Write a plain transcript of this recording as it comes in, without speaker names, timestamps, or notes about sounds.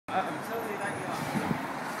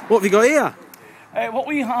What have you got here? What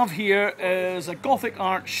we have here is a Gothic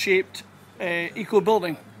arch-shaped eco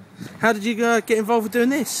building. How did you get involved with doing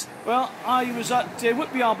this? Well, I was at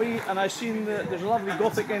Whitby Abbey and I seen that there's a lovely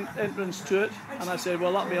Gothic entrance to it, and I said,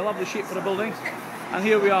 well, that'd be a lovely shape for a building. And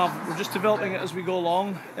here we are. We're just developing it as we go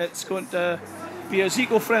along. It's going to be as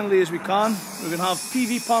eco-friendly as we can. We're going to have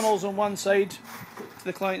PV panels on one side to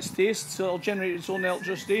the client's taste, so it'll generate its own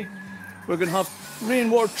electricity. We're going to have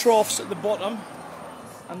rainwater troughs at the bottom,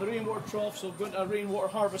 and the rainwater troughs will go into a rainwater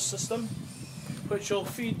harvest system, which will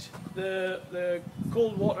feed the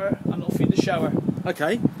cold water and it'll feed the shower.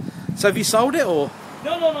 Okay. So have you sold it or?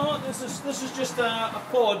 No. This is just a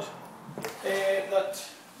pod that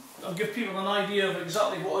will give people an idea of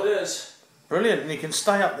exactly what it is. Brilliant, and you can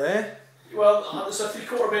stay up there. Well, it's a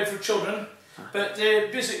 3/4 bed for children, but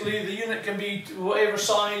basically the unit can be whatever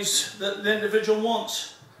size that the individual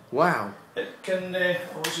wants. Wow. It can,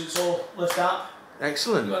 obviously it's all lift up.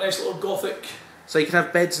 Excellent. You've got a nice little Gothic. So you can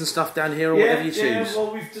have beds and stuff down here or whatever you choose? Yeah,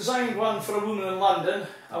 well we've designed one for a woman in London,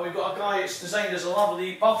 and we've got a guy that's designed as a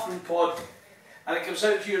lovely bathroom pod, and it comes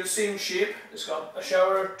out here the same shape. It's got a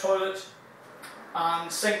shower, toilet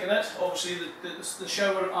and sink in it. Obviously the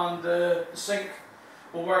shower and the sink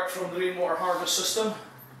will work from the rainwater harvest system.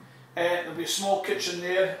 There'll be a small kitchen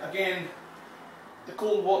there. Again, the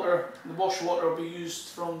cold water, the wash water will be used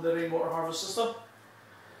from the rainwater harvest system.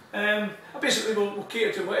 Basically we'll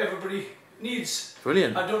cater to what everybody needs.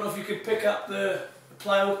 Brilliant. I don't know if you could pick up the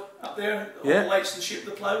plough up there, all the lights in the shape of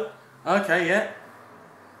the plough. Okay, yeah.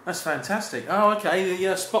 That's fantastic. Oh, okay,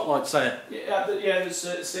 the spotlights there. Yeah, it's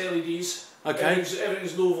the LEDs. Okay.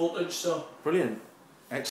 Everything's low voltage, so. Brilliant.